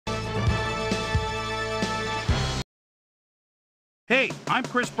Hey, I'm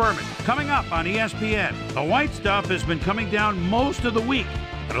Chris Berman. Coming up on ESPN, the white stuff has been coming down most of the week.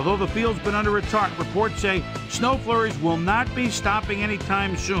 And although the field's been under attack, reports say snow flurries will not be stopping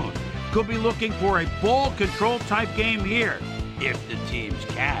anytime soon. Could be looking for a ball control type game here, if the teams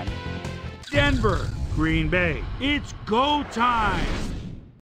can. Denver, Green Bay, it's go time.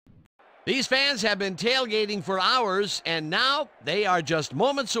 These fans have been tailgating for hours, and now they are just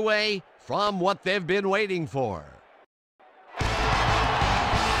moments away from what they've been waiting for.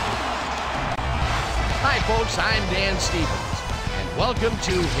 Hi, folks. I'm Dan Stevens, and welcome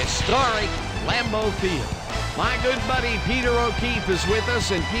to historic Lambeau Field. My good buddy Peter O'Keefe is with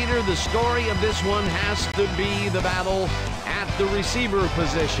us, and Peter, the story of this one has to be the battle at the receiver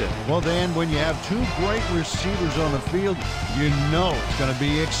position. Well, Dan, when you have two great receivers on the field, you know it's going to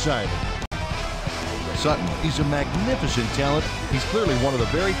be exciting. Sutton, he's a magnificent talent. He's clearly one of the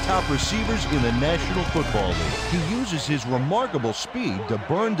very top receivers in the National Football League. He uses his remarkable speed to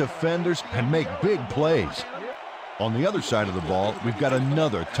burn defenders and make big plays. On the other side of the ball, we've got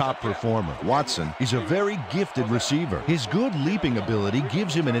another top performer, Watson. He's a very gifted receiver. His good leaping ability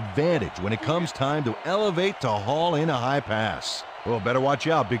gives him an advantage when it comes time to elevate to haul in a high pass. Well, better watch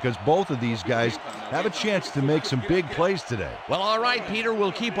out because both of these guys have a chance to make some big plays today. Well, all right, Peter,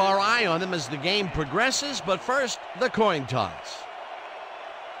 we'll keep our eye on them as the game progresses, but first, the coin toss.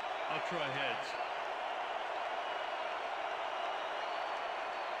 I'll try heads.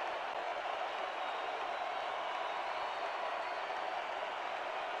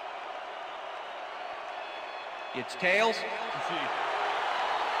 It's tails.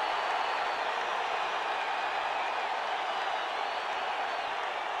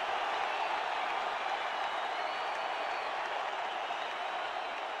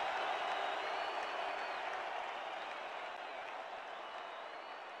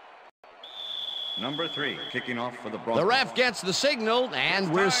 Number 3, kicking off for the Broncos. The ref gets the signal,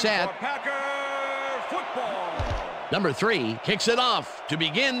 and we're set. Packer football. Number 3 kicks it off to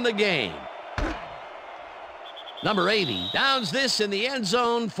begin the game. Number 80 downs this in the end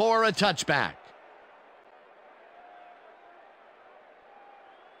zone for a touchback.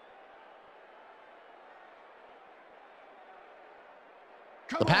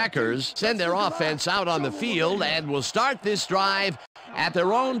 The Packers send their offense out on the field and will start this drive at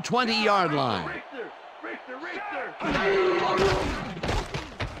their own 20-yard line.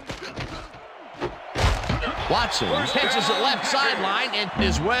 Watson catches it left sideline and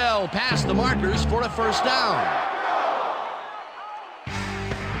is well past the markers for a first down.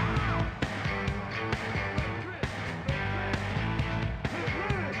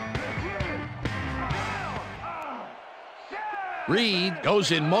 Reed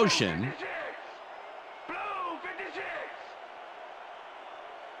goes in motion.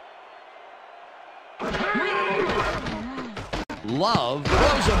 Love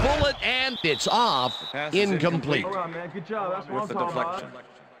throws a bullet, and it's off. Incomplete. All right, man. Good job. That's what With the I'm talking deflection. about.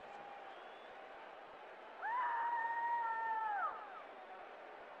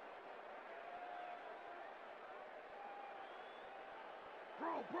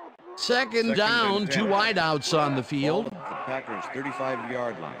 Second down, 2 wideouts on the field. The Packers'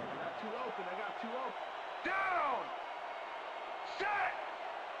 35-yard line.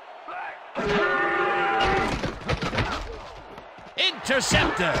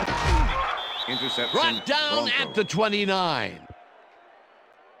 Intercepted. Interception. Brought down Broncos. at the 29.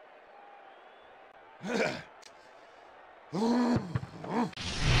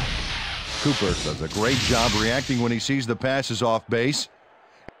 Cooper does a great job reacting when he sees the passes off base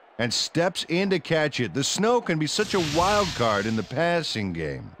and steps in to catch it. The snow can be such a wild card in the passing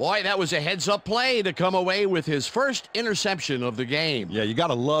game. Boy, that was a heads-up play to come away with his first interception of the game. Yeah, you got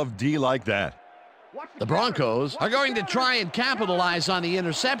to love D like that. The Broncos are going to try and capitalize on the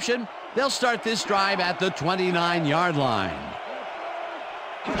interception. They'll start this drive at the 29-yard line.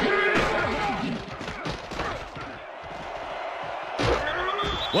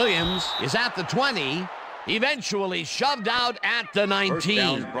 Williams is at the 20, eventually shoved out at the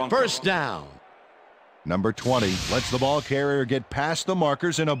 19. First down. Number 20 lets the ball carrier get past the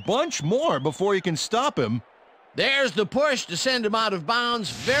markers and a bunch more before he can stop him. There's the push to send him out of bounds.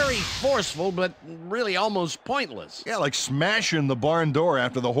 Very forceful, but really almost pointless. Yeah, like smashing the barn door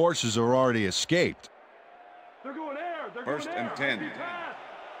after the horses are already escaped. They're going air. They're First going and air. 10.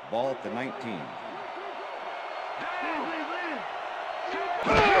 Ball at the 19.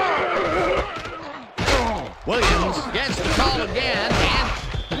 Williams gets the call again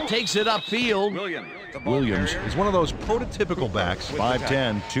and takes it upfield. Williams is one of those prototypical backs,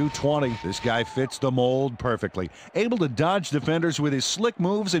 5'10", 220. This guy fits the mold perfectly. Able to dodge defenders with his slick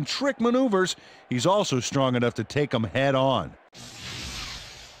moves and trick maneuvers. He's also strong enough to take them head on.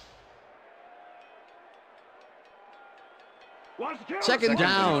 Second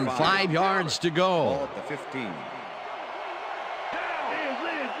down, 5 yards to Ball go. at the 15.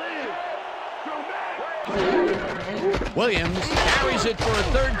 Williams carries it for a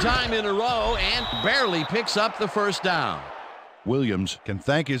 3rd time in a row and barely picks up the 1st down. Williams can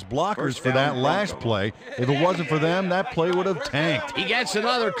thank his blockers First for down, that last Broncos. play. If it wasn't for them, that play would have tanked. He gets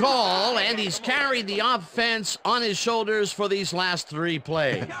another call, and he's carried the offense on his shoulders for these last 3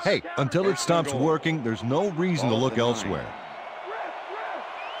 plays. Hey, until it stops working, there's no reason to look elsewhere.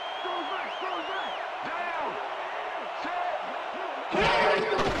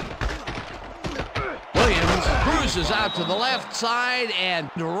 Williams cruises out to the left side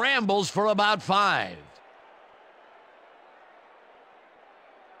and rambles for about 5.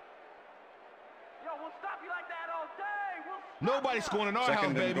 Nobody's scoring in our house, Second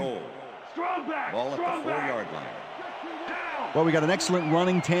and baby. goal. Ball at the 4-yard line. Well, we got an excellent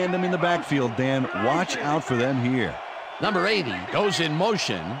running tandem in the backfield, Dan. Watch out for them here. Number 80 goes in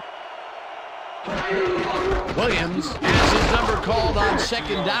motion. Williams has his number called on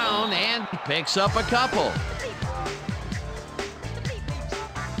 2nd down and picks up a couple.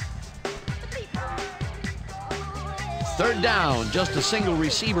 Third down, just a single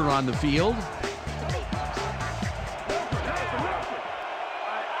receiver on the field.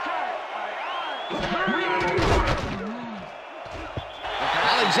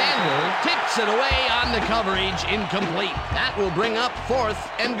 Alexander tips it away on the coverage, incomplete. That will bring up 4th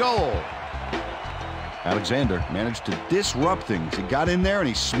and goal. Alexander managed to disrupt things. He got in there and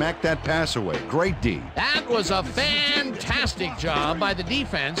he smacked that pass away. Great D. That was a fantastic job by the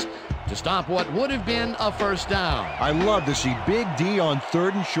defense to stop what would have been a 1st down. I love to see Big D on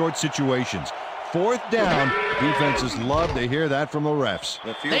 3rd and short situations. 4th down, defenses love to hear that from the refs.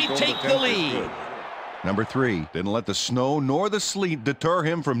 The field They goal take the attempt is lead. good. Number 3 didn't let the snow nor the sleet deter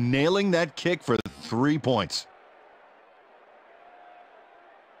him from nailing that kick for 3 points.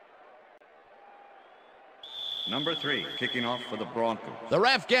 Number 3, kicking off for the Broncos. The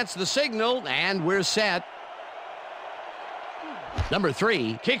ref gets the signal, and we're set. Number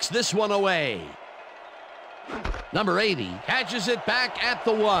 3 kicks this one away. Number 80 catches it back at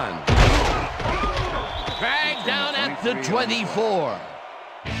the 1. Dragged down at the 24.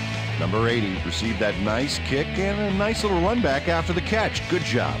 Number 80 received that nice kick and a nice little run back after the catch. Good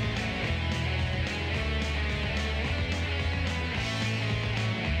job.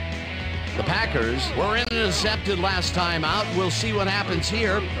 The Packers were intercepted last time out. We'll see what happens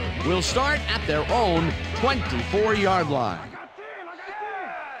here. We'll start at their own 24-yard line.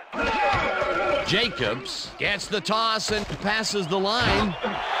 Jacobs gets the toss and passes the line.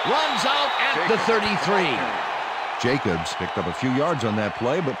 Runs out at the 33. Jacobs picked up a few yards on that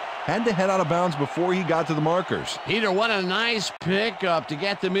play, but had to head out of bounds before he got to the markers. Peter, what a nice pickup to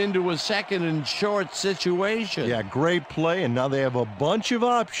get them into a 2nd and short situation. Yeah, great play, and now they have a bunch of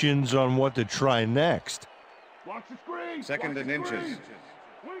options on what to try next. 2nd and inches.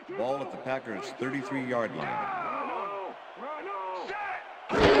 Ball at the Packers' 33-yard line.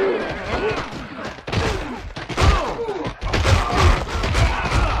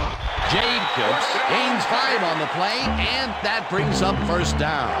 Jacobs gains 5 on the play, and that brings up 1st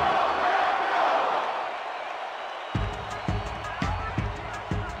down.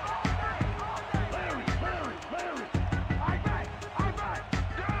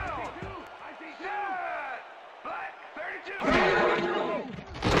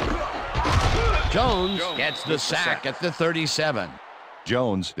 Jones gets the sack at the 37.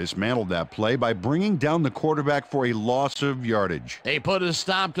 Jones dismantled that play by bringing down the quarterback for a loss of yardage. They put a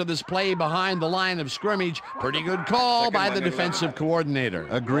stop to this play behind the line of scrimmage. Pretty good call by the defensive coordinator.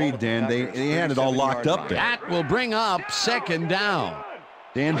 Agreed, Dan. They had it all locked up there. That will bring up 2nd down.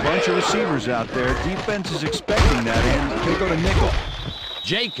 Dan, bunch of receivers out there. Defense is expecting that, and they go to nickel.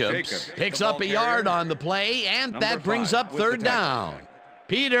 Jacobs picks up a yard on the play, and that brings up 3rd down.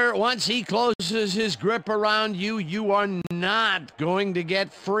 Peter, once he closes his grip around you, you are not going to get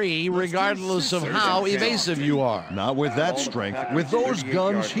free, regardless of how evasive you are. Not with that strength. With those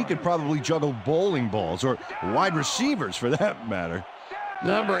guns, he could probably juggle bowling balls, or wide receivers for that matter.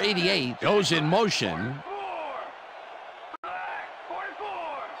 Number 88 goes in motion.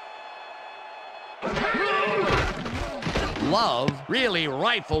 Love really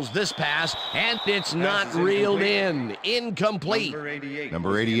rifles this pass, and it's not reeled in. Incomplete.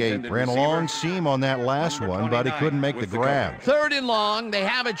 Number 88 ran a long seam on that last one, but he couldn't make the grab. 3rd and long. They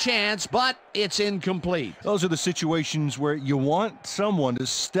have a chance, but it's incomplete. Those are the situations where you want someone to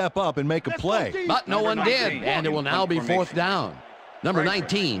step up and make a play. But no one did, and it will now be 4th down. Number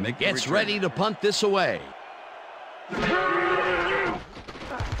 19 gets ready to punt this away.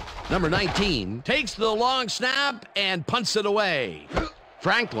 Number 19 takes the long snap and punts it away.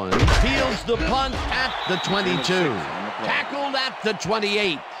 Franklin fields the punt at the 22. Tackled at the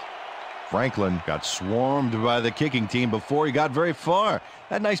 28. Franklin got swarmed by the kicking team before he got very far.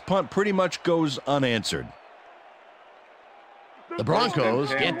 That nice punt pretty much goes unanswered. The Broncos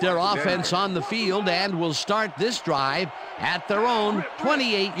get their offense on the field and will start this drive at their own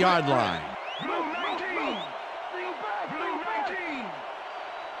 28-yard line.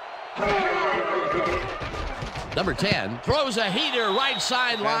 Number 10 throws a heater right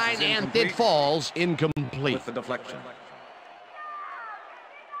sideline and it falls incomplete. With the deflection.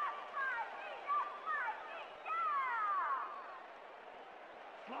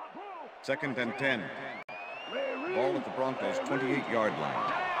 Second and 10. Ball at the Broncos' 28-yard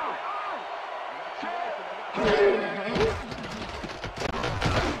line.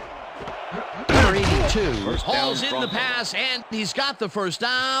 Number 82 hauls in the pass, and he's got the first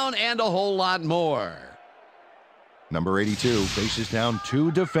down and a whole lot more. Number 82 faces down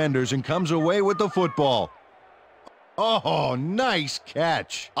 2 defenders and comes away with the football. Oh, nice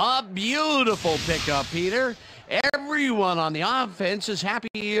catch. A beautiful pickup, Peter. Everyone on the offense is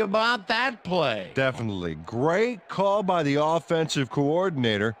happy about that play. Definitely. Great call by the offensive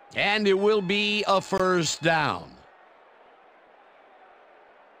coordinator. And it will be a first down.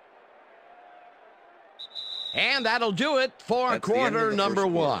 And that'll do it for quarter number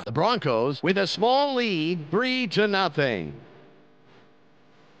 1. The Broncos with a small lead, 3-0.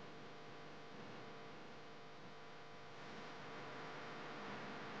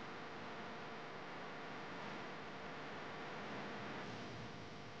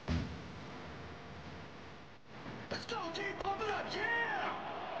 Let's go, team. Pump it up, yeah!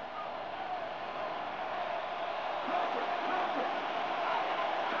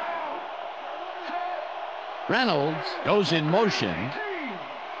 Reynolds goes in motion.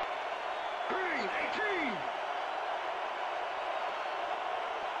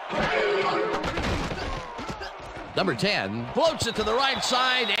 Number 10 floats it to the right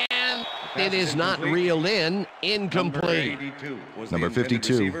side, and it is not reeled in. Incomplete. Number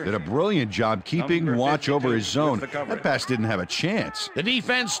 52 did a brilliant job keeping watch over his zone. That pass didn't have a chance. The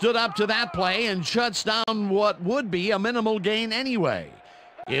defense stood up to that play and shuts down what would be a minimal gain anyway.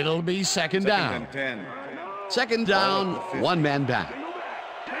 It'll be second down. Second down, 1 man back.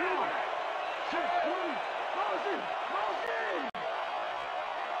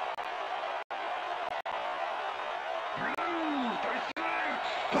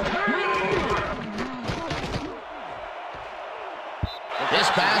 This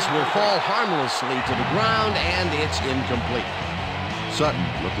pass will fall harmlessly to the ground, and it's incomplete. Sutton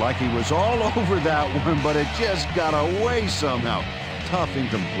looked like he was all over that one, but it just got away somehow. Tough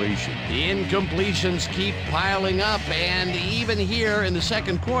incompletion. The incompletions keep piling up, and even here in the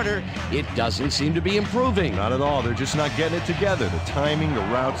second quarter, it doesn't seem to be improving. Not at all. They're just not getting it together. The timing, the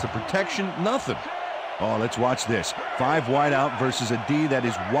routes, the protection, nothing. Oh, let's watch this. 5 wide out versus a D that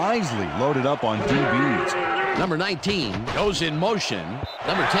is wisely loaded up on DBs. Number 19 goes in motion.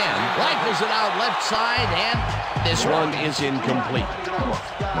 Number 10 rifles it out left side, and this one is incomplete.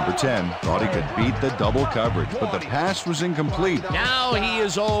 Number 10 thought he could beat the double coverage, but the pass was incomplete. Now he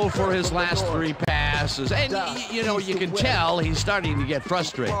is 0 for his last 3 passes, and you know, you can tell he's starting to get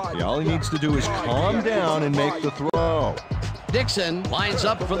frustrated. Yeah, all he needs to do is calm down and make the throw. Dixon lines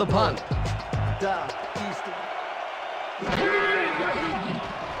up for the punt.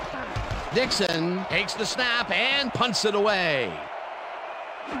 Dixon takes the snap and punts it away.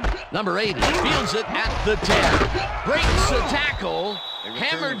 Number 80 fields it at the 10. Breaks a tackle,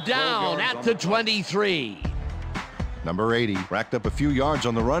 hammered down at the 23. Number 80 racked up a few yards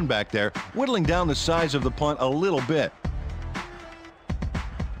on the run back there, whittling down the size of the punt a little bit.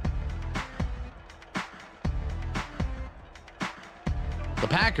 The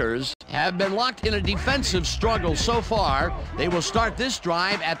Packers have been locked in a defensive struggle so far. They will start this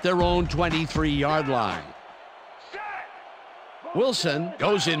drive at their own 23-yard line. Wilson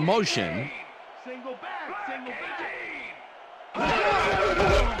goes in motion. Single back.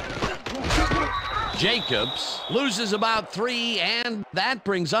 Jacobs loses about 3, and that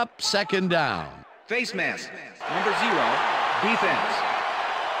brings up second down. Face mask, number 0, defense.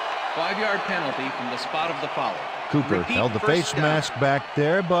 5-yard penalty from the spot of the foul. Cooper Repeat held the face mask back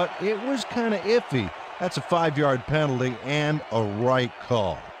there, but it was kind of iffy. That's a 5-yard penalty and a right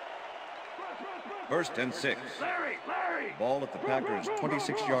call. First and 6. Ball at the Packers'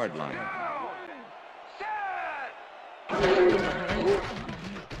 26-yard line.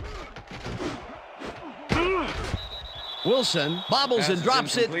 Wilson bobbles and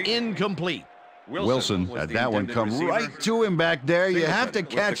drops it incomplete. Wilson had that one come right to him back there. You have to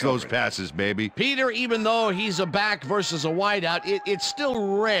catch those passes, baby. Peter, even though he's a back versus a wideout, it's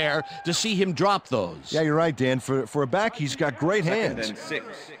still rare to see him drop those. Yeah, you're right, Dan. For a back, he's got great hands. 2nd and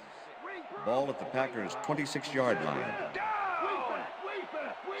 6. Ball at the Packers' 26-yard line.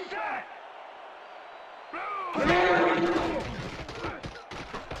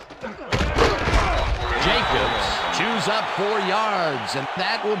 Jacobs chews up 4 yards, and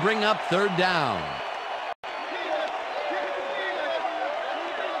that will bring up 3rd down.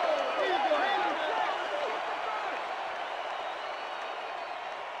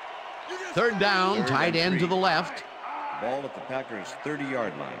 Third down, tight end to the left. Ball at the Packers'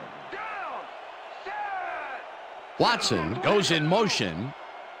 30-yard line. Watson goes in motion.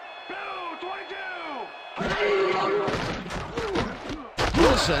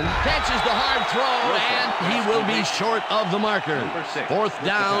 Wilson catches the hard throw, and he will be short of the marker. 4th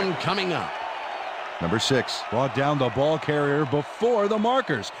down coming up. Number 6 brought down the ball carrier before the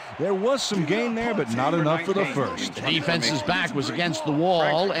markers. There was some gain there, but not enough for the first. The defense's back was against the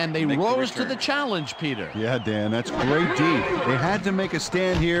wall, and they rose to the challenge, Peter. Yeah, Dan, that's great D. They had to make a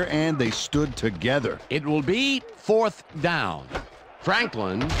stand here, and they stood together. It will be 4th down.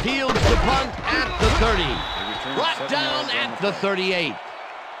 Franklin fields the punt at the 30. Brought down at the 38.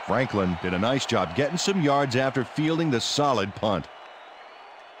 Franklin did a nice job getting some yards after fielding the solid punt.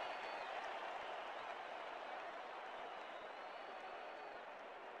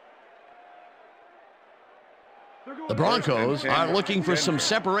 The Broncos are looking for some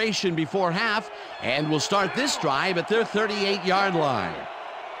separation before half and will start this drive at their 38-yard line.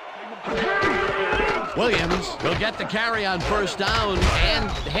 Williams will get the carry on 1st down and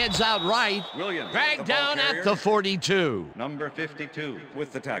heads out right. Dragged down at the 42. Number 52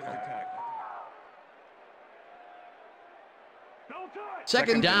 with the tackle.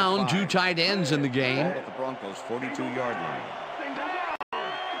 2nd down, 2 tight ends in the game. Ball at the Broncos' 42-yard line.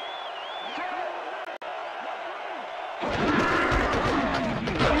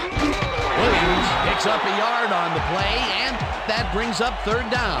 Williams picks up a yard on the play, and that brings up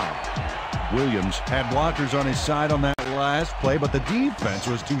 3rd down. Williams had blockers on his side on that last play, but the defense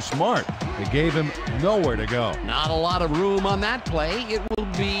was too smart. They gave him nowhere to go. Not a lot of room on that play. It will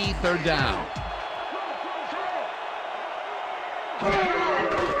be 3rd down.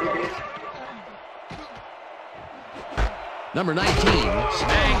 Number 19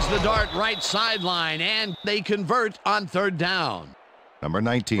 snags the dart right sideline, and they convert on 3rd down. Number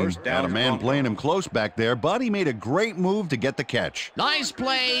 19 had a man playing him close back there, but he made a great move to get the catch. Nice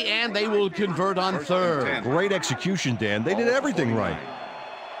play, and they will convert on 3rd. Great execution, Dan. They did everything right.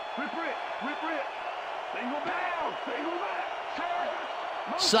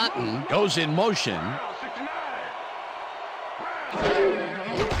 Sutton goes in motion.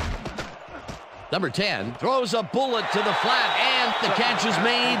 Number 10 throws a bullet to the flat, and the catch is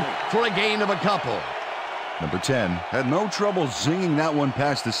made for a gain of a couple. Number 10 had no trouble zinging that one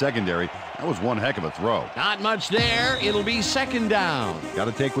past the secondary. That was one heck of a throw. Not much there. It'll be 2nd down. Got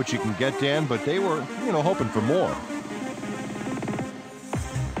to take what you can get, Dan, but they were, hoping for more.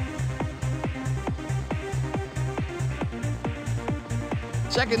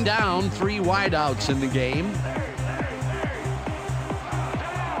 Second down, 3 wideouts in the game.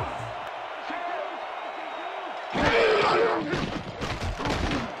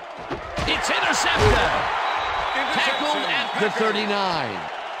 It's intercepted. Tackled at the 39.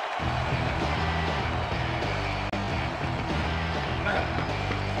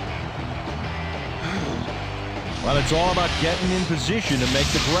 Well, it's all about getting in position to make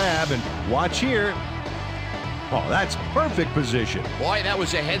the grab, and watch here. Oh, that's perfect position. Boy, that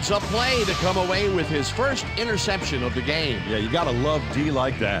was a heads-up play to come away with his first interception of the game. Yeah, you got to love D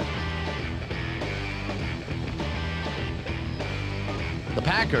like that. The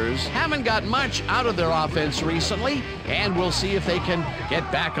Packers haven't got much out of their offense recently, and we'll see if they can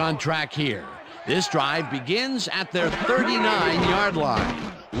get back on track here. This drive begins at their 39-yard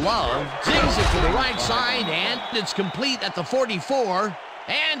line. Love zings it to the right side, and it's complete at the 44,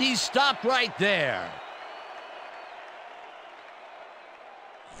 and he's stopped right there.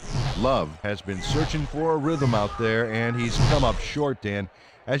 Love has been searching for a rhythm out there, and he's come up short, Dan.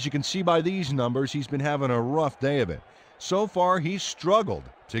 As you can see by these numbers, he's been having a rough day of it. So far, he's struggled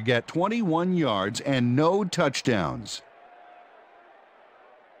to get 21 yards and no touchdowns.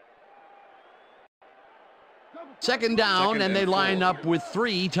 Second down, and they line up with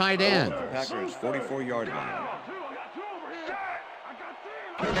 3 tight ends. Packers 44-yard line.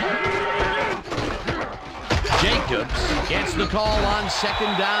 Jacobs gets the call on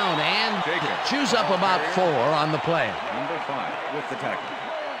second down and chews up about 4 on the play. Number 5 with the tackle.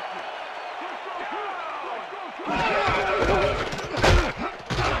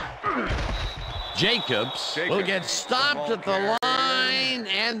 Jacobs will get stopped at the line,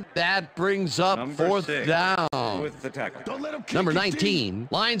 and that brings up fourth down. With the tackle. Don't let him kick Number it 19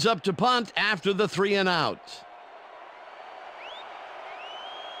 lines up to punt after the 3 and out.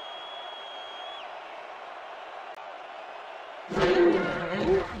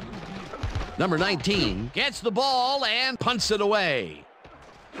 Number 19 gets the ball and punts it away.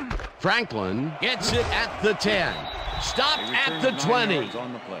 Franklin gets it at the 10. Stopped at the 20.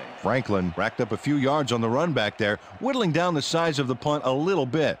 Franklin racked up a few yards on the run back there, whittling down the size of the punt a little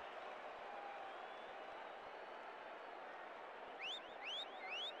bit.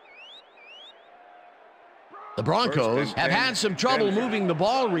 The Broncos have had some trouble moving the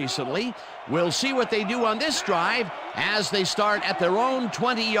ball recently. We'll see what they do on this drive as they start at their own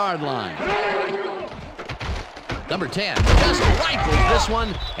 20-yard line. Number 10 just rifles this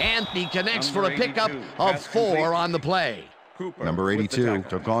one, and he connects for a pickup of 4 on the play. Number 82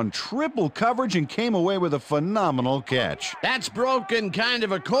 took on triple coverage and came away with a phenomenal catch. That's broken kind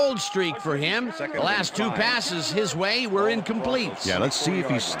of a cold streak for him. The last 2 passes his way were incomplete. Yeah, let's see if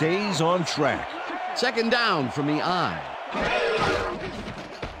he stays on track. Second down from the I.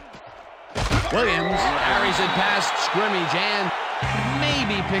 Williams carries it past scrimmage and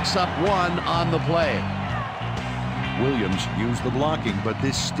maybe picks up 1 on the play. Williams used the blocking, but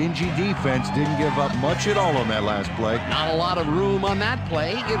this stingy defense didn't give up much at all on that last play. Not a lot of room on that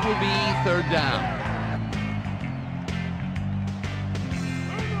play. It will be third down.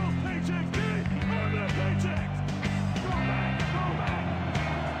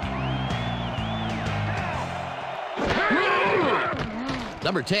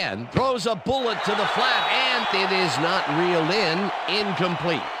 Number 10 throws a bullet to the flat, and it is not reeled in.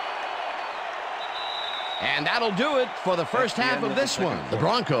 Incomplete. And that'll do it for the first half of this one. The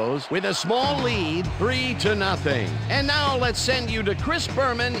Broncos with a small lead, 3-0. And now let's send you to Chris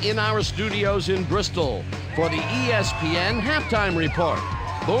Berman in our studios in Bristol for the ESPN halftime report.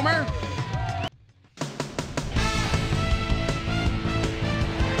 Boomer?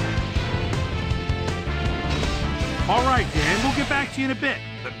 All right, Dan, we'll get back to you in a bit.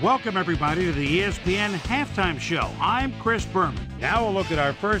 But welcome, everybody, to the ESPN Halftime Show. I'm Chris Berman. Now we'll look at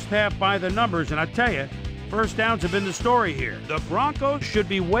our first half by the numbers, and I tell you, first downs have been the story here. The Broncos should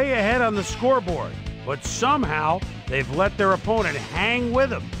be way ahead on the scoreboard, but somehow they've let their opponent hang with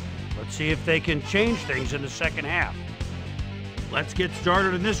them. Let's see if they can change things in the second half. Let's get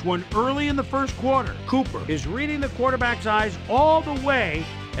started in this one early in the first quarter. Cooper is reading the quarterback's eyes all the way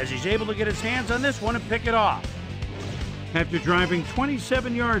as he's able to get his hands on this one and pick it off. After driving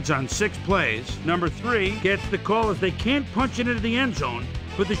 27 yards on 6 plays, number 3 gets the call as they can't punch it into the end zone,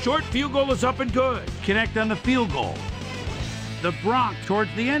 but the short field goal is up and good. Connect on the field goal. The Bronx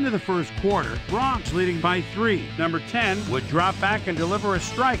towards the end of the first quarter. Bronx leading by 3. Number 10 would drop back and deliver a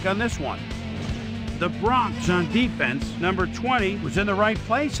strike on this one. The Bronx on defense. Number 20 was in the right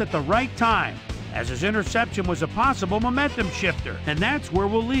place at the right time, as his interception was a possible momentum shifter. And that's where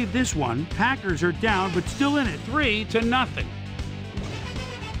we'll leave this one. Packers are down, but still in it, 3-0.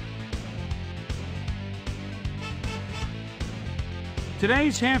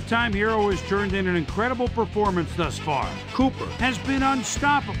 Today's halftime hero has turned in an incredible performance thus far. Cooper has been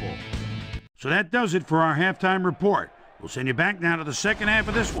unstoppable. So that does it for our halftime report. We'll send you back now to the second half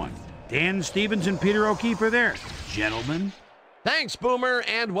of this one. Dan Stevens and Peter O'Keefe are there. Gentlemen. Thanks, Boomer,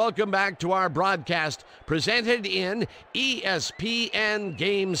 and welcome back to our broadcast presented in ESPN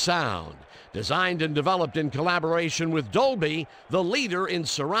Game Sound. Designed and developed in collaboration with Dolby, the leader in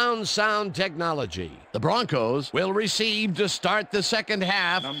surround sound technology. The Broncos will receive to start the second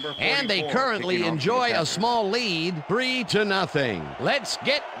half, and they currently enjoy a small lead, 3-0. Let's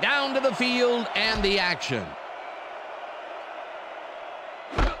get down to the field and the action.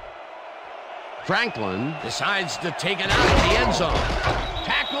 Franklin decides to take it out of the end zone.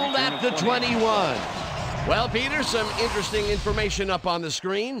 Tackled at the 21. Well, Peter, some interesting information up on the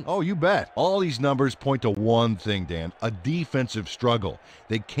screen. Oh, you bet. All these numbers point to one thing, Dan, a defensive struggle.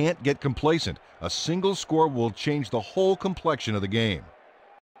 They can't get complacent. A single score will change the whole complexion of the game.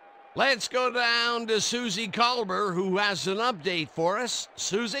 Let's go down to Susie Colber, who has an update for us.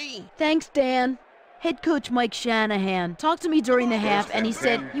 Susie? Thanks, Dan. Head coach Mike Shanahan talked to me during the half, and he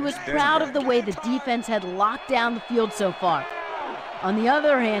said he was proud of the way the defense had locked down the field so far. On the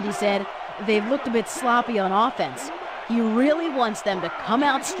other hand, he said they've looked a bit sloppy on offense. He really wants them to come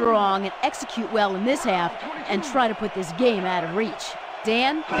out strong and execute well in this half and try to put this game out of reach.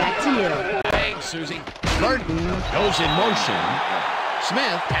 Dan, back to you. Thanks, Susie. Burton goes in motion.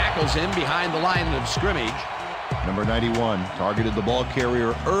 Smith tackles him behind the line of scrimmage. Number 91 targeted the ball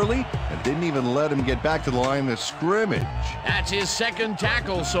carrier early and didn't even let him get back to the line of scrimmage. That's his second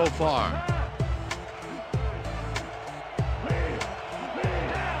tackle so far.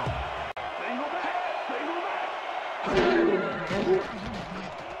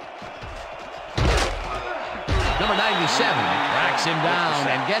 Number 97 tracks him down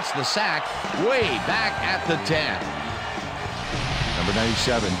and gets the sack way back at the 10. Number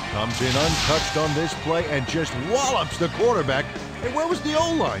 97 comes in untouched on this play and just wallops the quarterback. Hey, where was the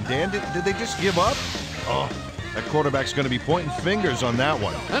O-line, Dan? Did they just give up? Oh, that quarterback's going to be pointing fingers on that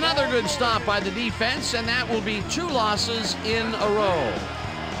one. Another good stop by the defense, and that will be 2 losses in a row.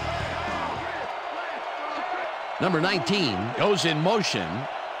 Number 19 goes in motion.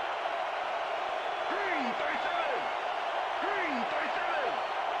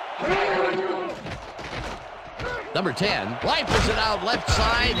 Number 10 rifles it out left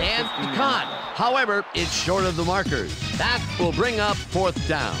side and caught. However, it's short of the markers. That will bring up 4th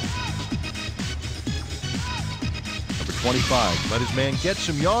down. Number 25 let his man get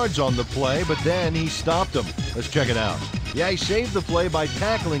some yards on the play, but then he stopped him. Let's check it out. Yeah, he saved the play by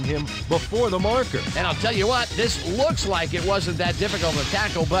tackling him before the marker. And I'll tell you what, this looks like it wasn't that difficult to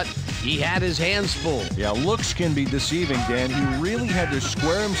tackle, but he had his hands full. Yeah, looks can be deceiving, Dan. He really had to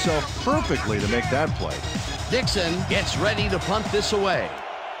square himself perfectly to make that play. Dixon gets ready to punt this away.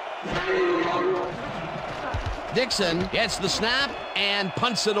 Dixon gets the snap and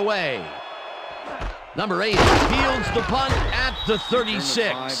punts it away. Number 8 fields the punt at the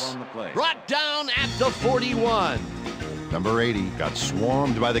 36. Brought down at the 41. Number 80 got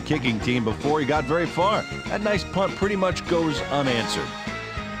swarmed by the kicking team before he got very far. That nice punt pretty much goes unanswered.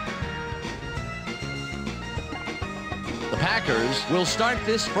 The Packers will start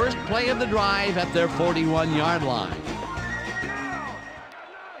this first play of the drive at their 41-yard line.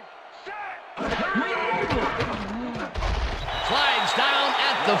 Slides down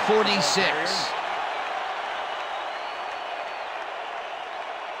at the 46.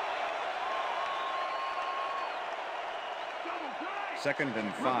 Second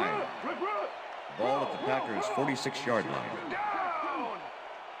and 5. Ball at the Packers' 46-yard line.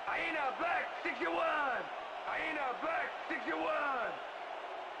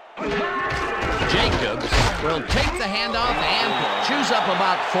 Jacobs will take the handoff and chews up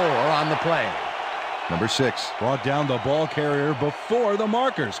about 4 on the play. Number 6 brought down the ball carrier before the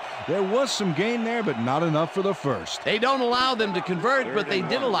markers. There was some gain there, but not enough for the first. They don't allow them to convert, but they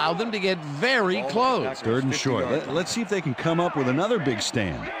did allow them to get very close. 3rd and short. Let's see if they can come up with another big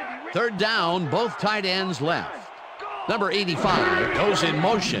stand. 3rd down, both tight ends left. Number 85 goes in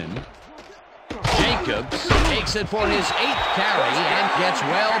motion. Jacobs takes it for his 8th carry and gets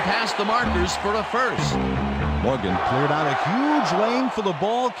well past the markers for a first. Morgan cleared out a huge lane for the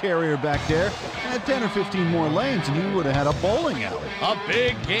ball carrier back there. Had 10 or 15 more lanes, and he would have had a bowling alley. A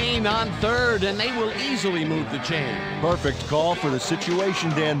big gain on 3rd, and they will easily move the chain. Perfect call for the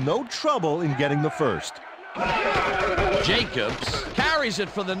situation, Dan. No trouble in getting the first. Jacobs carries it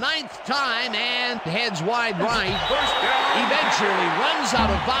for the 9th time and heads wide right. Eventually runs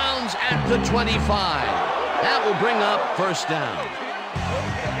out of bounds at the 25. That will bring up 1st down.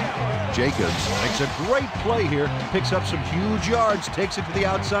 Jacobs makes a great play here, picks up some huge yards, takes it to the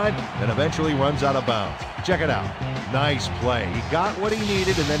outside, and eventually runs out of bounds. Check it out. Nice play. He got what he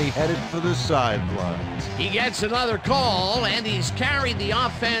needed, and then he headed for the sidelines. He gets another call, and he's carried the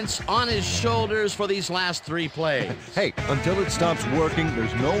offense on his shoulders for these last 3 plays. Hey, until it stops working,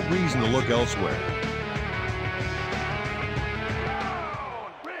 there's no reason to look elsewhere.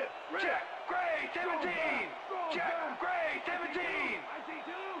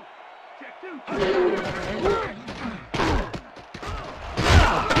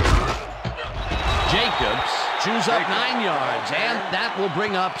 Jacobs chews up 9 yards, and that will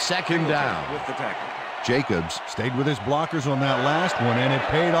bring up 2nd down. With the tackle. Jacobs stayed with his blockers on that last one, and it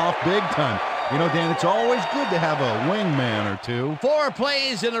paid off big time. You know, Dan, it's always good to have a wingman or 2. 4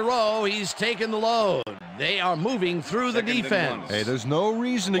 plays in a row, he's taken the load. They are moving through the defense. Hey, there's no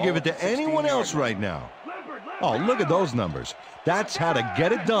reason to give it to anyone else right now. Oh, look at those numbers. That's how to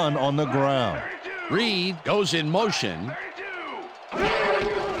get it done on the ground. Reed goes in motion.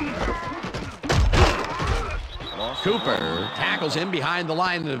 Cooper tackles him behind the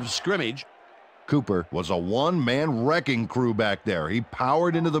line of scrimmage. Cooper was a one-man wrecking crew back there. He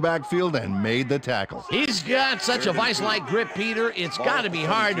powered into the backfield and made the tackle. He's got such a vice-like grip, Peter. It's got to be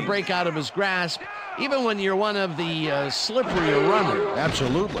hard to break out of his grasp, even when you're one of the slipperier runners.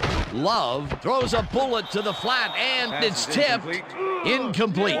 Absolutely. Love throws a bullet to the flat, and it's tipped.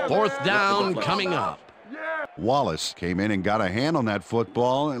 Incomplete. 4th down coming up. Wallace came in and got a hand on that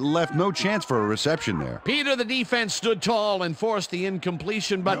football and left no chance for a reception there. Peter, the defense stood tall and forced the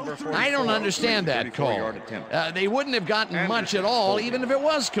incompletion, but I don't understand that call. They wouldn't have gotten much at all, even if it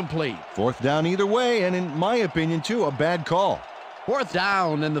was complete. Fourth down either way, and in my opinion, too, a bad call. Fourth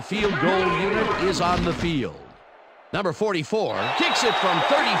down, and the field goal unit is on the field. Number 44 kicks it from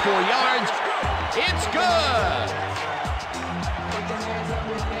 34 yards. It's good!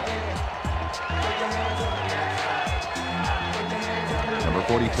 Number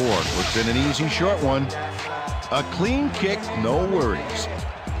 44 puts in an easy short one. A clean kick, no worries.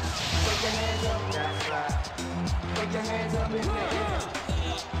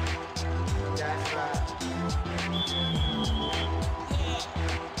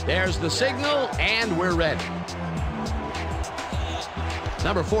 There's the signal, and we're ready.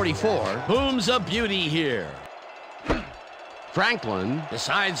 Number 44 booms a beauty here. Franklin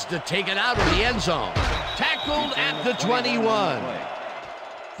decides to take it out of the end zone. Tackled at the 21.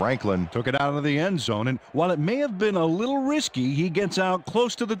 Franklin took it out of the end zone, and while it may have been a little risky, he gets out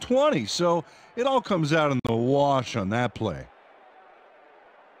close to the 20, so it all comes out in the wash on that play.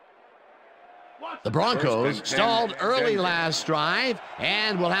 The Broncos stalled early last drive,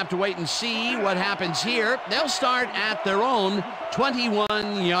 and we'll have to wait and see what happens here. They'll start at their own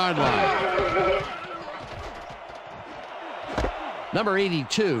 21-yard line. Number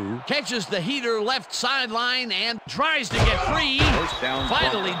 82 catches the heater left sideline and tries to get free.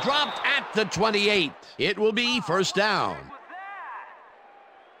 Finally dropped at the 28. It will be first down.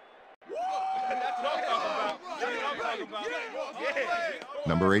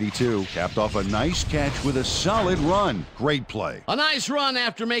 Number 82 capped off a nice catch with a solid run. Great play. A nice run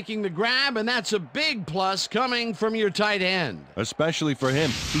after making the grab, and that's a big plus coming from your tight end. Especially for him.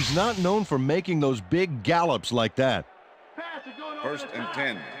 He's not known for making those big gallops like that. First and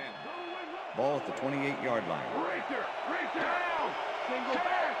 10. Ball at the 28-yard line.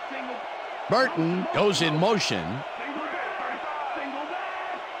 Burton goes in motion.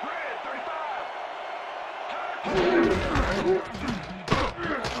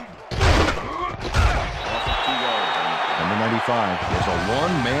 Number 95 was a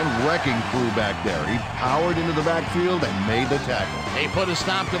one-man wrecking crew back there. He powered into the backfield and made the tackle. They put a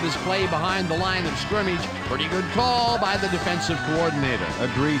stop to this play behind the line of scrimmage. Pretty good call by the defensive coordinator.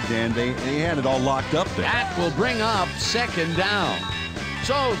 Agreed, Dan. They had it all locked up there. That will bring up second down.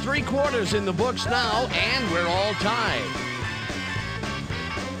 So 3 quarters in the books now, and we're all tied.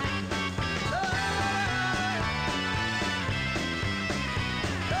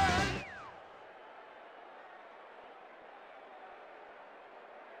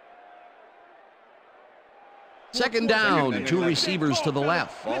 Second down, 2 receivers to the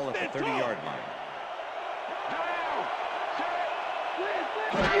left. Ball at the 30-yard line.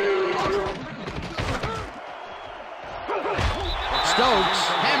 Stokes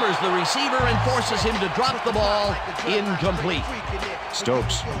hammers the receiver and forces him to drop the ball. Incomplete.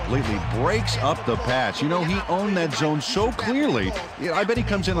 Stokes completely breaks up the pass. You know, he owned that zone so clearly. I bet he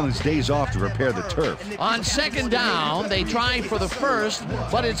comes in on his days off to repair the turf. On second down, they try for the first,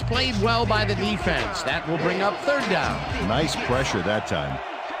 but it's played well by the defense. That will bring up third down. Nice pressure that time.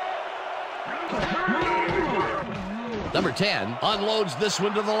 Number 10 unloads this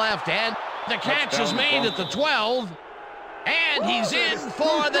one to the left, and the catch is made at the 12, and he's in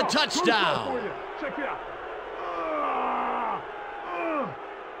for the touchdown. Check it out.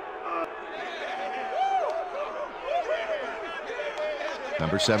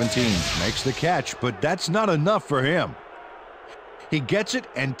 Number 17 makes the catch, but that's not enough for him. He gets it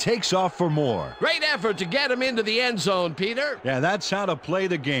and takes off for more. Great effort to get him into the end zone, Peter. Yeah, that's how to play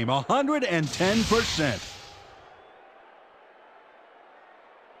the game. 110%.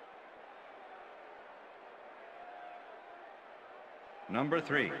 Number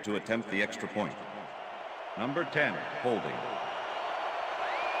 3 to attempt the extra point. Number 10, holding.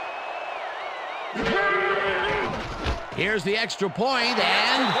 Here's the extra point,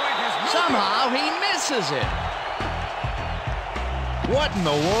 and somehow he misses it. What in the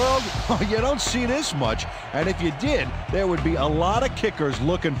world? Oh, you don't see this much. And if you did, there would be a lot of kickers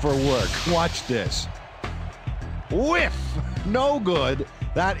looking for work. Watch this. Whiff! No good.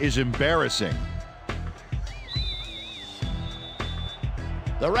 That is embarrassing.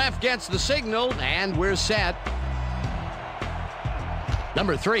 The ref gets the signal, and we're set.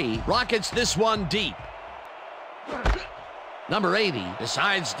 Number 3 rockets this one deep. Number 80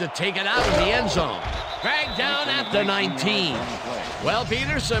 decides to take it out of the end zone. Dragged down at the 19. Well,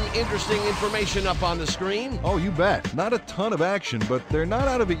 Peter, some interesting information up on the screen. Oh, you bet. Not a ton of action, but they're not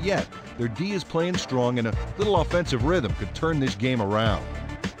out of it yet. Their D is playing strong, and a little offensive rhythm could turn this game around.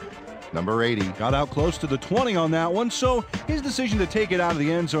 Number 80. Got out close to the 20 on that one, so his decision to take it out of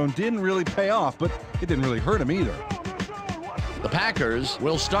the end zone didn't really pay off, but it didn't really hurt him either. The Packers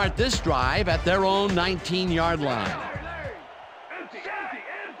will start this drive at their own 19-yard line.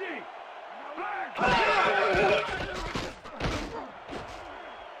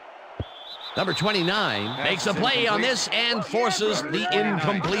 Number 29 makes a play on this and forces the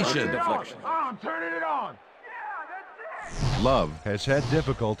incompletion. I'm turning it on. Love has had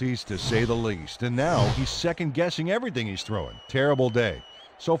difficulties, to say the least, and now he's second-guessing everything he's throwing. Terrible day.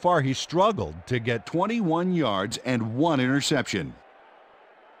 So far, he's struggled to get 21 yards and 1 interception.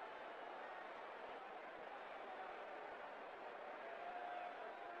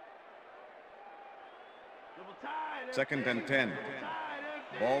 Second and 10.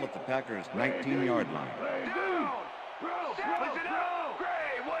 Ball at the Packers' 19-yard line. Listen up,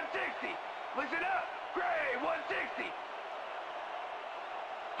 Gray, 160. Listen up, Gray, 160.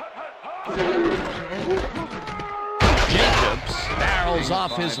 Jacobs barrels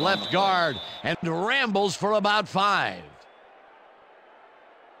off his left guard and rambles for about 5.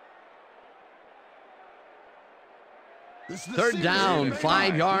 Third down,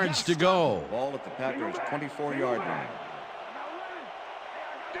 5 yards to go. Ball at the Packers' 24-yard line.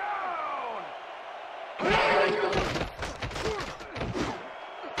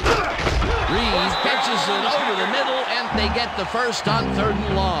 Reed catches it over the middle, and they get the first on 3rd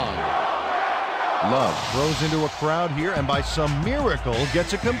and long. Love throws into a crowd here and by some miracle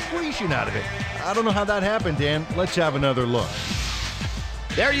gets a completion out of it. I don't know how that happened, Dan. Let's have another look.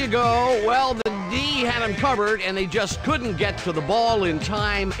 There you go. Well, the D had him covered, and they just couldn't get to the ball in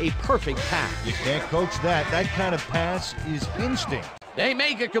time. A perfect pass. You can't coach that. That kind of pass is instinct. They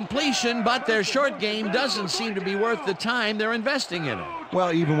make a completion, but their short game doesn't seem to be worth the time they're investing in it.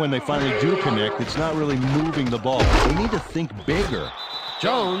 Well, even when they finally do connect, it's not really moving the ball. They need to think bigger.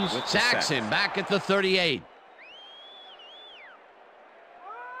 Jones sacks him back at the 38.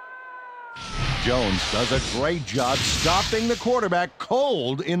 Jones does a great job stopping the quarterback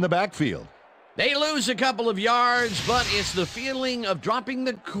cold in the backfield. They lose a couple of yards, but it's the feeling of dropping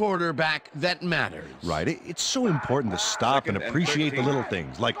the quarterback that matters. Right. It's so important to stop and appreciate the little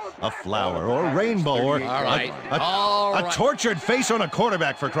things, like a flower or a rainbow or a tortured face on a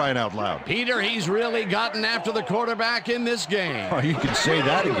quarterback, for crying out loud. Peter, he's really gotten after the quarterback in this game. Oh, you can say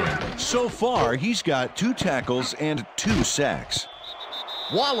that again. So far, he's got 2 tackles and 2 sacks.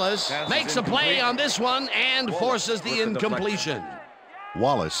 Wallace makes a play on this one and forces the incompletion.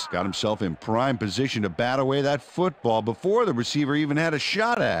 Wallace got himself in prime position to bat away that football before the receiver even had a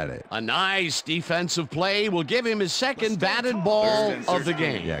shot at it. A nice defensive play will give him his second batted ball of the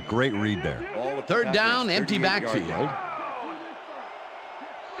game. Yeah, great read there. 3rd down, empty backfield.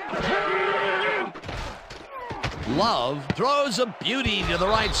 Love throws a beauty to the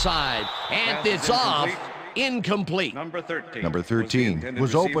right side, and it's off. Incomplete. Number 13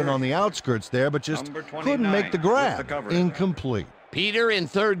 was open on the outskirts there, but just couldn't make the grab. Incomplete. Peter, in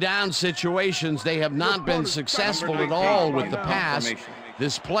 3rd down situations, they have not been successful at all with the pass.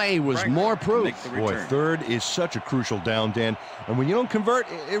 This play was more proof. Boy, 3rd is such a crucial down, Dan, and when you don't convert,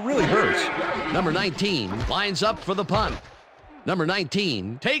 it really hurts. Number 19 lines up for the punt. Number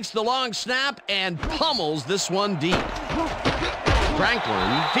 19 takes the long snap and pummels this one deep.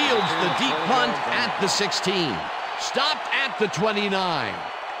 Franklin fields the deep punt at the 16. Stopped at the 29.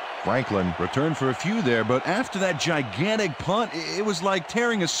 Franklin returned for a few there, but after that gigantic punt, it was like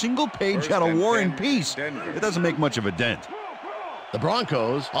tearing a single page out of War and Peace. It doesn't make much of a dent. The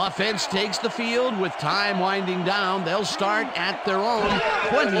Broncos offense takes the field with time winding down. They'll start at their own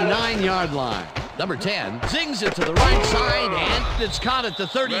 29-yard line. Number 10 zings it to the right side, and it's caught at the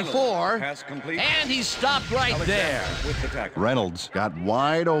 34, and he's stopped right there. Reynolds got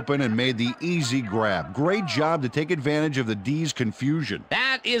wide open and made the easy grab. Great job to take advantage of the D's confusion.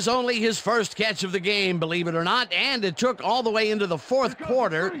 That is only his first catch of the game, believe it or not, and it took all the way into the 4th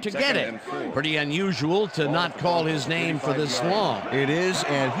quarter to get it. Pretty unusual to not call his name for this long. It is,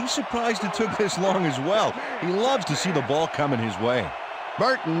 and he's surprised it took this long as well. He loves to see the ball coming his way.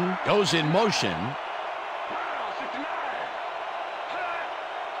 Burton goes in motion.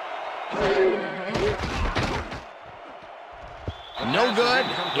 No good.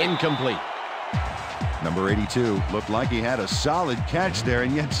 Incomplete. Number 82 looked like he had a solid catch there,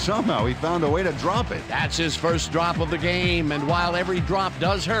 and yet somehow he found a way to drop it. That's his first drop of the game, and while every drop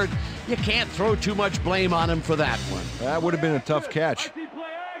does hurt, you can't throw too much blame on him for that one. That would have been a tough catch.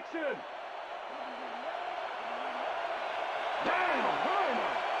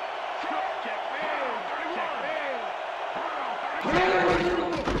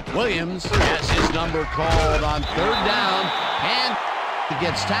 Williams has his number called on 3rd down, and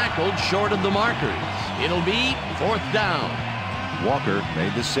gets tackled short of the markers. It'll be 4th down. Walker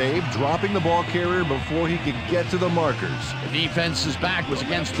made the save, dropping the ball carrier before he could get to the markers. The defense's back was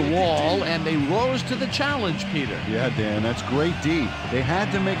against the wall, and they rose to the challenge, Peter. Yeah, Dan, that's great D. They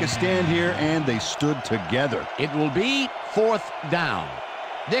had to make a stand here, and they stood together. It will be 4th down.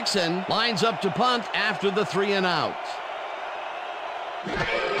 Dixon lines up to punt after the 3 and out.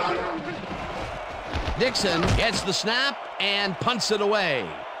 Dixon gets the snap and punts it away.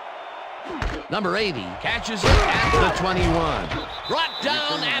 Number 80 catches it at the 21. Brought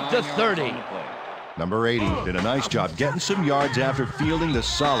down at the 30. Number 80 did a nice job getting some yards after fielding the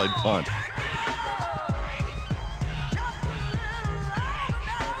solid punt.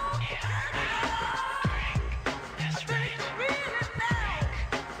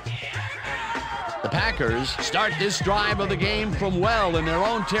 The Packers start this drive of the game from well in their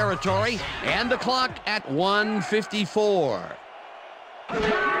own territory, and the clock at 1:54.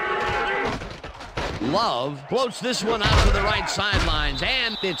 Love floats this one out to the right sidelines,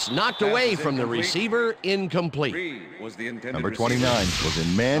 and it's knocked away from the receiver, incomplete. Number 29 was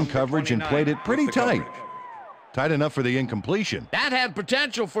in man coverage and played it pretty tight. Tight enough for the incompletion. That had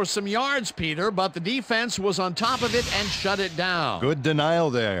potential for some yards, Peter, but the defense was on top of it and shut it down. Good denial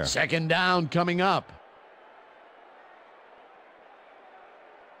there. 2nd down coming up.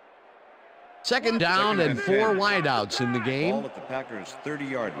 2nd down and 4 wideouts in the game. Ball at the Packers'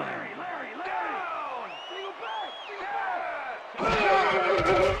 30-yard line. Reed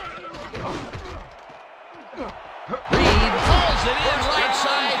pulls it in right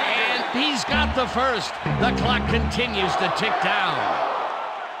side, and he's got the first. The clock continues to tick down.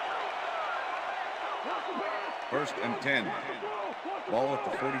 1st and 10. Ball at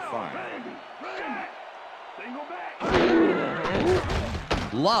the 45.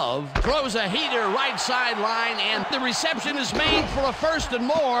 Love throws a heater right sideline, and the reception is made for a 1st and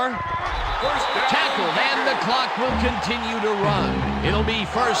more. Tackled, and the clock will continue to run. It'll be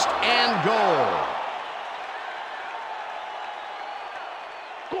 1st and goal.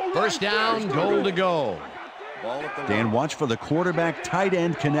 1st down, goal to go. Dan, watch for the quarterback tight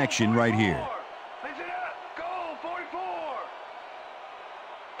end connection right here.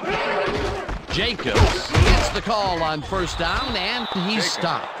 Jacobs gets the call on 1st down, and he's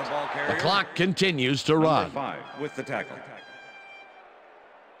stopped. The clock continues to run. Number 5 with the tackle.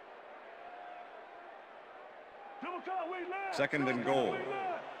 Second and goal.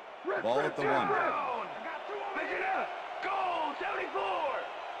 Ball at the 1. Goal 74.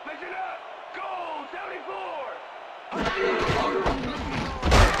 Mix it up. Goal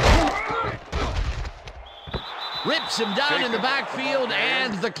 74. Rips him down in the backfield,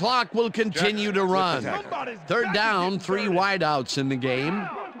 and the clock will continue to run. 3rd down, 3 wideouts in the game.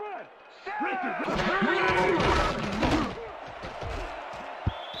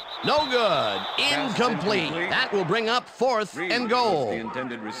 No good. Incomplete. That will bring up 4th and goal. The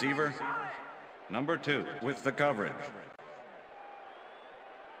intended receiver. Number 2 with the coverage.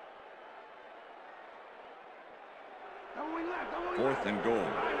 Fourth and goal.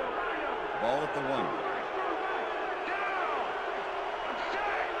 Ball at the 1.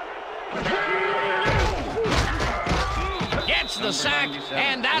 Gets the sack,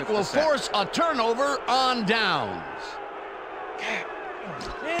 and that will force a turnover on downs.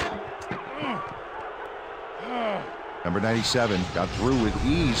 Number 97 got through with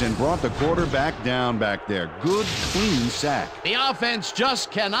ease and brought the quarterback down back there. Good, clean sack. The offense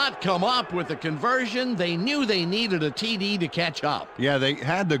just cannot come up with a conversion. They knew they needed a TD to catch up. Yeah, they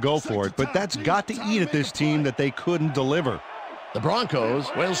had to go for it, but that's got to eat at this team that they couldn't deliver. The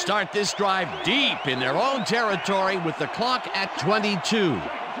Broncos will start this drive deep in their own territory with the clock at 22.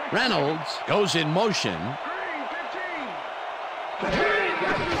 Reynolds goes in motion.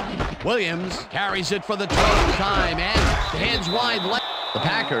 Williams carries it for the 12th time and heads wide left. The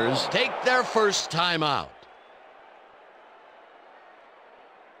Packers take their first timeout.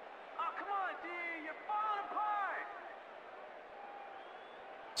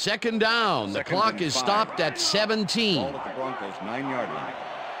 Second down. The clock is stopped at 17. Ball at the Broncos' 9-yard line.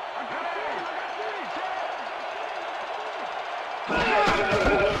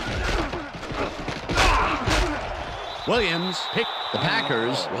 Williams picked. The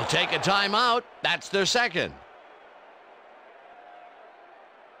Packers will take a timeout. That's their second.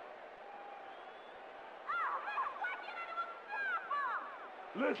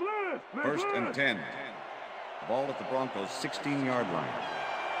 First and 10. Ball at the Broncos' 16-yard line.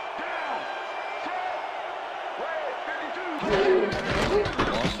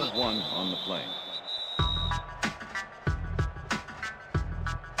 Loss of 1 on the play.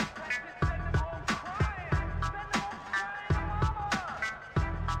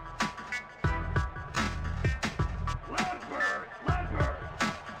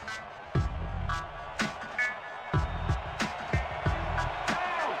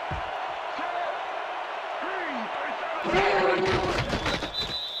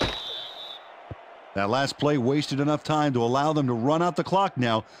 That last play wasted enough time to allow them to run out the clock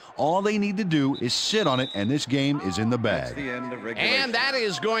now. All they need to do is sit on it, and this game is in the bag. And that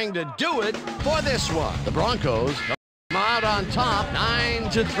is going to do it for this one. The Broncos come out on top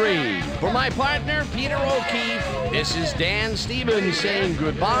 9-3. For my partner, Peter O'Keefe, this is Dan Stevens saying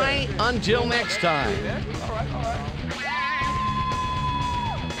goodbye until next time.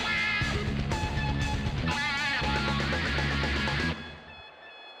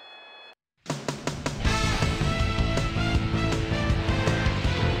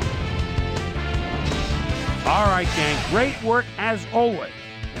 All right, gang, great work as always.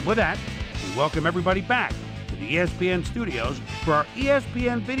 And with that, we welcome everybody back to the ESPN studios for our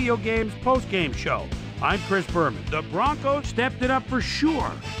ESPN Video Games postgame show. I'm Chris Berman. The Broncos stepped it up for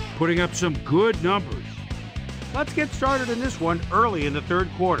sure, putting up some good numbers. Let's get started in this one early in the third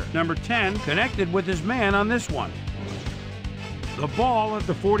quarter. Number 10 connected with his man on this one. The ball at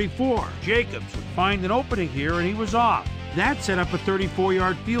the 44. Jacobs would find an opening here, and he was off. That set up a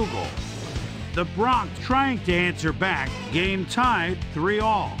 34-yard field goal. The Broncos trying to answer back. Game tied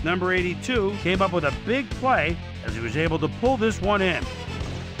 3-3. Number 82 came up with a big play as he was able to pull this one in.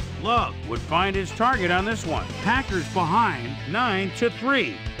 Love would find his target on this one. Packers behind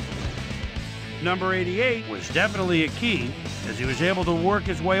 9-3. Number 88 was definitely a key as he was able to work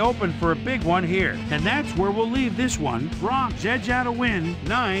his way open for a big one here. And that's where we'll leave this one. Broncos edge out a win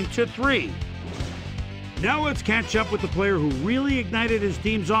 9-3. Now let's catch up with the player who really ignited his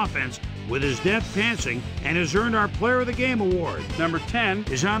team's offense with his deft passing and has earned our Player of the Game award. Number 10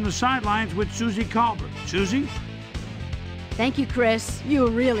 is on the sidelines with Susie Colbert. Susie? Thank you, Chris. You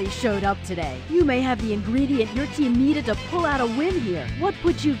really showed up today. You may have the ingredient your team needed to pull out a win here. What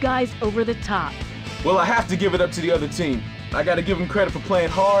put you guys over the top? Well, I have to give it up to the other team. I got to give them credit for playing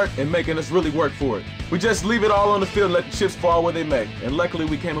hard and making us really work for it. We just leave it all on the field and let the chips fall where they may. And luckily,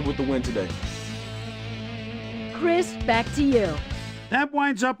 we came up with the win today. Chris, back to you. That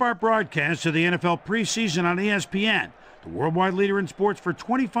winds up our broadcast of the NFL preseason on ESPN, the worldwide leader in sports for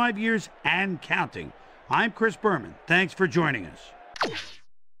 25 years and counting. I'm Chris Berman. Thanks for joining us.